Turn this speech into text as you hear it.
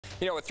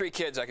You know, with 3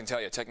 kids, I can tell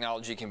you,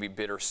 technology can be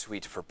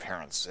bittersweet for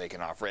parents. They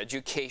can offer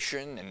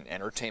education and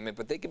entertainment,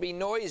 but they can be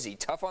noisy,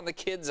 tough on the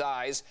kids'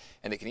 eyes,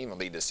 and they can even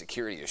lead to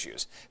security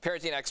issues.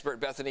 Parenting expert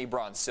Bethany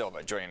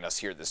Braun-Silva joining us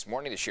here this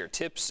morning to share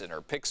tips and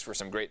her picks for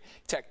some great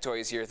tech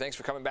toys here. Thanks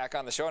for coming back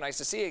on the show. Nice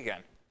to see you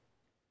again.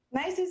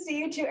 Nice to see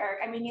you too, Eric.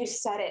 I mean, you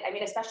said it. I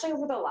mean, especially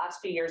over the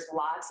last few years,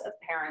 lots of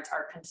parents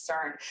are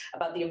concerned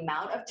about the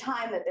amount of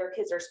time that their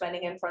kids are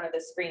spending in front of the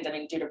screens. I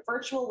mean, due to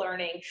virtual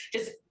learning,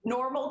 just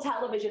normal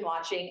television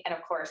watching, and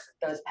of course,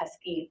 those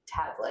pesky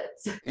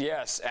tablets.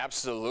 Yes,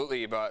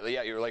 absolutely. But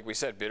yeah, you're like we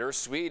said,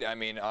 bittersweet. I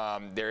mean,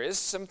 there is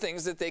some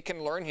things that they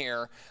can learn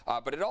here,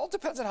 but it all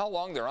depends on how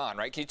long they're on,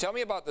 right? Can you tell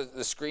me about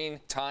the screen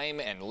time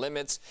and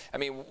limits? I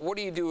mean, what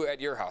do you do at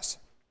your house?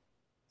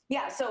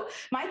 Yeah, so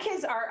my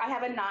kids I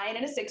have a 9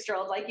 and a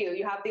 6-year-old like you.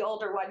 You have the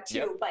older one too.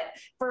 Yep. But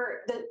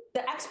for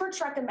the experts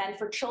recommend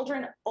for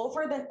children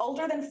older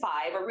than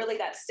 5, or really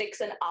that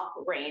 6 and up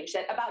range,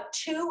 that about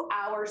 2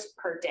 hours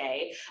per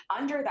day.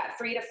 Under that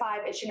 3 to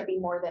 5, it shouldn't be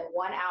more than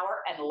 1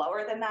 hour, and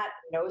lower than that,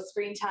 no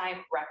screen time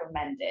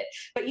recommended.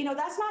 But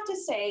that's not to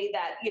say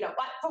that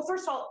well,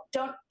 first of all,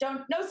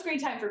 no screen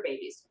time for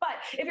babies. But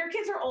if your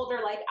kids are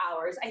older like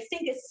ours, I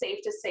think it's safe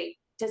to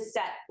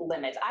set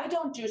limits. I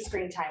don't do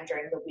screen time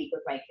during the week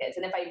with my kids.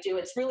 And if I do,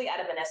 it's really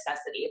out of a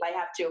necessity. If I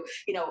have to,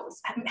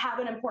 have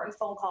an important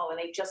phone call and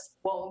they just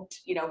won't,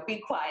 be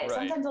quiet. Right.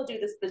 Sometimes I'll do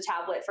the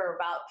tablet for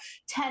about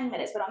 10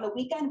 minutes, but on the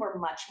weekend, we're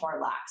much more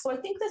lax. So I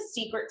think the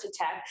secret to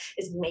tech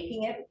is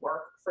making it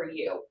work for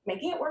you,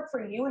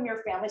 and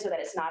your family so that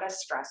it's not a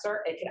stressor.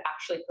 It can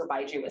actually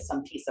provide you with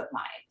some peace of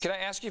mind. Can I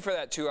ask you for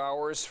that 2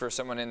 hours for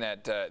someone in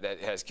that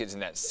has kids in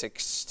that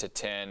 6 to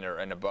 10 or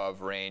and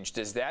above range?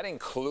 Does that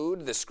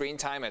include the screen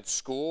time at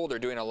school? They're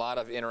doing a lot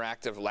of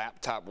interactive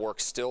laptop work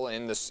still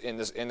in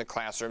the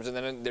classrooms, and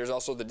then there's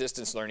also the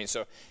distance learning.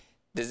 So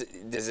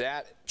does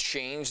that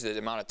change the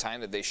amount of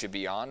time that they should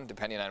be on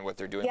depending on what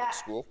they're doing at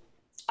school?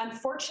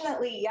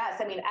 Unfortunately, yes.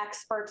 I mean,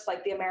 experts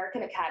like the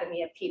American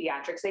Academy of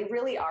Pediatrics, they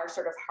really are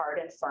sort of hard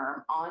and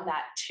firm on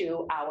that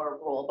 2-hour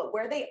rule. But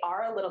where they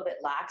are a little bit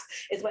lax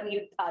is when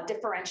you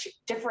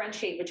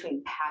differentiate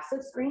between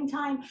passive screen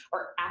time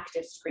or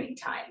active screen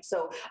time.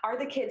 So are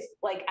the kids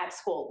like at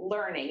school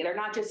learning? They're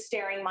not just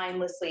staring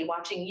mindlessly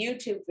watching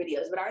YouTube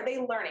videos, but are they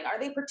learning? Are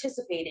they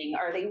participating?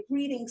 Are they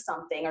reading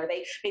something? Are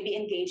they maybe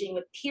engaging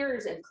with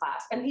peers in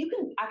class? And you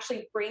can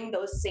actually bring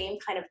those same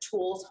kind of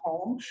tools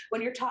home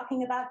when you're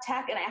talking about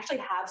tech. And I actually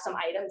have some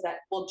items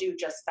that will do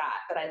just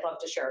that I'd love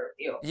to share with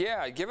you.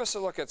 Yeah, give us a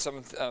look at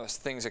some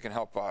things that can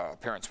help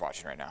parents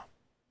watching right now.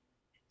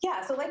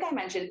 Yeah, so like I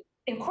mentioned,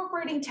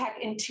 incorporating tech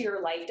into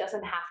your life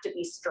doesn't have to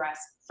be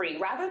stress-free.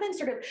 Rather than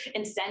sort of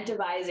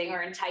incentivizing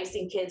or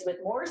enticing kids with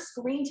more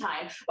screen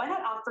time, why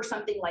not offer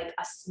something like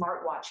a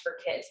smartwatch for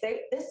kids?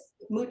 This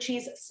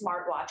Muchi's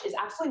smartwatch is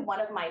absolutely one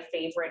of my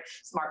favorite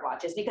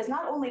smartwatches because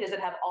not only does it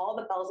have all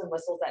the bells and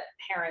whistles that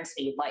parents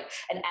need, like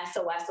an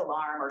SOS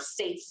alarm or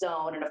safe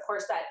zone, and of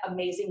course that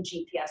amazing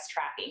GPS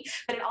tracking,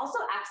 but it also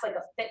acts like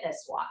a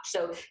fitness watch.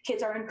 So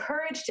kids are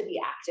encouraged to be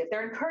active.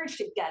 They're encouraged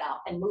to get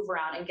up and move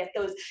around and get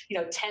those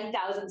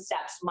 10,000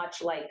 steps,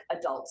 much like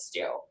adults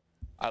do.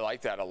 I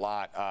like that a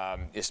lot,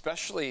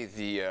 especially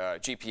the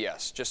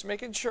GPS. Just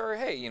making sure,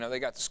 hey, they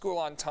got to school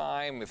on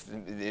time. If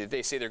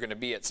they say they're going to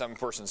be at some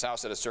person's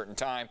house at a certain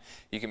time,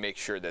 you can make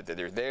sure that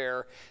they're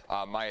there.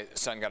 My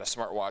son got a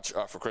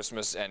smartwatch for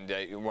Christmas, and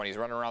when he's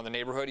running around the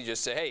neighborhood, he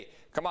just say, hey,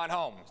 come on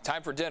home,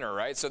 time for dinner,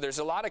 right? So there's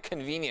a lot of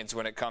convenience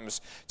when it comes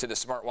to the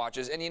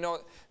smartwatches. And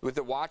with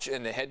the watch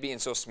and the head being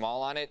so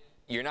small on it,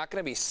 you're not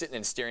going to be sitting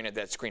and staring at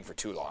that screen for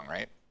too long,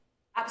 right?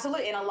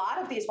 Absolutely. And a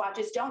lot of these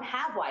watches don't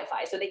have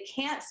Wi-Fi, so they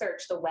can't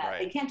search the web. Right.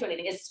 They can't do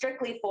anything. It's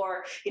strictly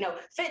for,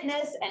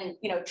 fitness and,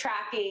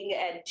 tracking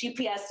and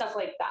GPS, stuff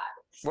like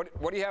that.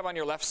 What do you have on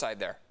your left side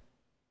there?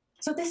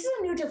 So this is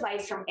a new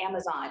device from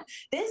Amazon.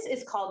 This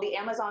is called the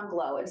Amazon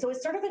Glow. And so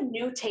it's sort of a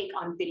new take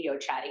on video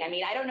chatting. I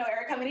mean, I don't know,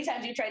 Eric, how many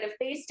times you try to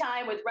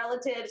FaceTime with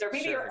relatives or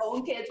maybe your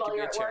own kids while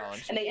you're at work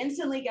and they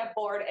instantly get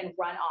bored and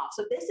run off.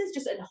 So this is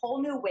just a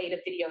whole new way to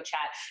video chat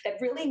that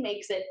really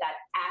makes it that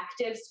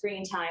active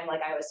screen time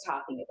like I was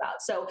talking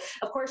about. So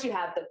of course you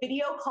have the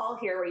video call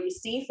here where you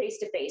see face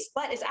to face,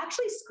 but it's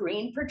actually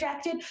screen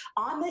projected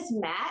on this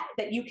mat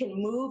that you can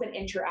move and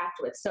interact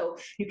with. So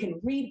you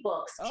can read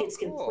books, kids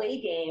can play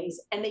games,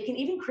 and they can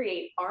even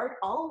create art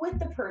all with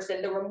the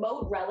person, the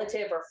remote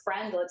relative or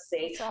friend, let's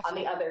say, on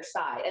the other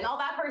side. And all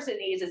that person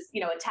needs is,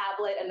 a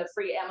tablet and the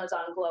free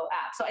Amazon Glow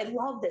app. So I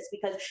love this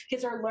because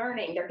kids are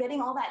learning. They're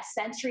getting all that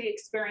sensory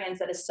experience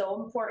that is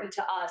so important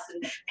to us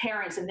and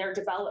parents and their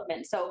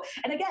development. So,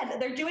 and again,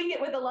 they're doing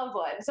it with a loved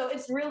one. So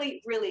it's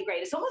really, really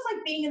great. It's almost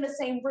like being in the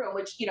same room,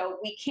 which,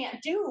 we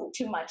can't do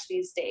too much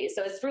these days.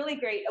 So it's really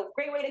great, a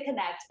great way to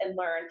connect and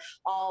learn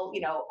all,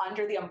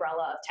 under the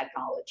umbrella of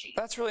technology.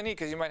 That's really neat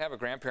because you might have a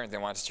grandparent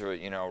that wants to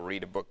to,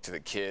 read a book to the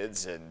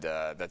kids, and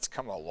that's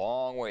come a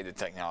long way, the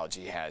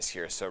technology has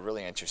here. So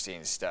really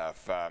interesting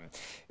stuff.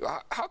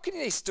 How can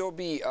they still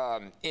be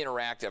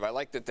interactive? I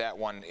like that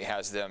one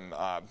has them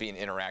being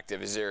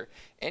interactive. Is there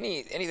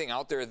anything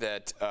out there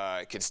that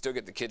could still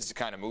get the kids to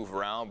kind of move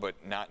around but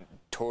not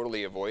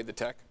totally avoid the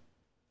tech?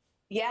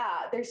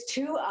 Yeah, there's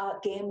two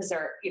games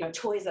or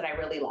toys that I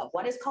really love.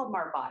 One is called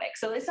Marbotic.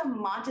 So it's a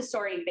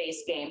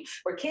Montessori-based game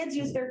where kids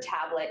use their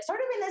tablet, sort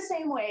of in the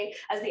same way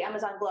as the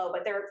Amazon Glow,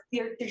 but they're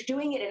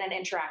doing it in an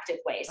interactive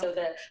way. So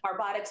the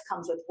Marbotics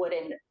comes with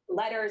wooden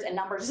letters and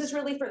numbers. This is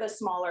really for the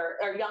smaller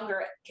or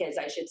younger kids,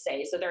 I should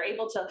say. So they're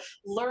able to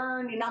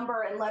learn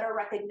number and letter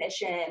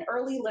recognition,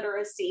 early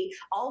literacy,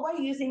 all by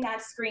using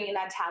that screen,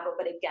 that tablet,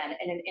 but again,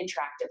 in an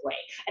interactive way.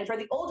 And for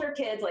the older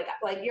kids, like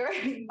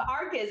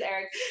our kids,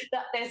 Eric,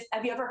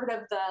 have you ever heard of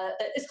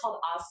it's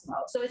called Osmo.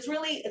 So it's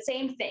really the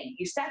same thing.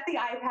 You set the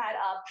iPad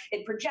up,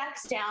 it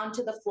projects down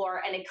to the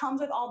floor, and it comes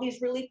with all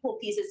these really cool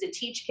pieces to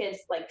teach kids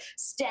like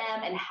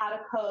STEM and how to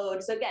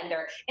code. So again,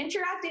 they're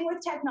interacting with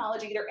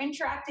technology, they're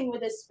interacting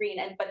with a screen,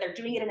 but they're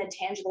doing it in a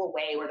tangible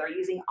way where they're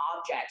using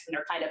objects and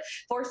they're kind of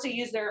forced to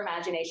use their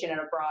imagination in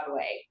a broad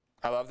way.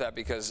 I love that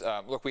because,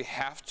 look, we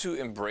have to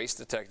embrace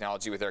the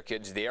technology with our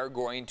kids. They are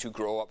going to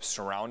grow up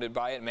surrounded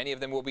by it. Many of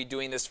them will be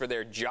doing this for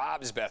their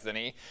jobs,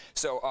 Bethany.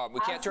 So we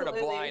can't turn a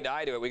blind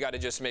eye to it. We got to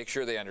just make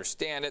sure they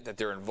understand it, that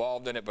they're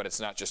involved in it, but it's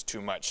not just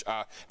too much.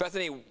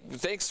 Bethany,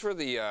 thanks for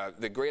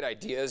the great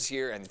ideas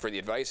here and for the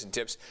advice and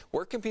tips.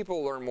 Where can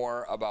people learn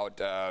more about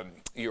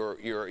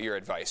your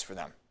advice for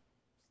them?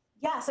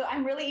 Yeah, so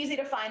I'm really easy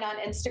to find on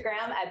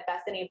Instagram at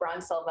Bethany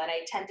Braun-Silva, and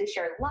I tend to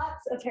share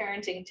lots of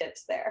parenting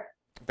tips there.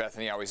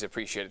 Bethany, always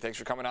appreciate it. Thanks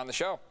for coming on the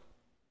show.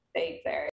 Thanks, Eric.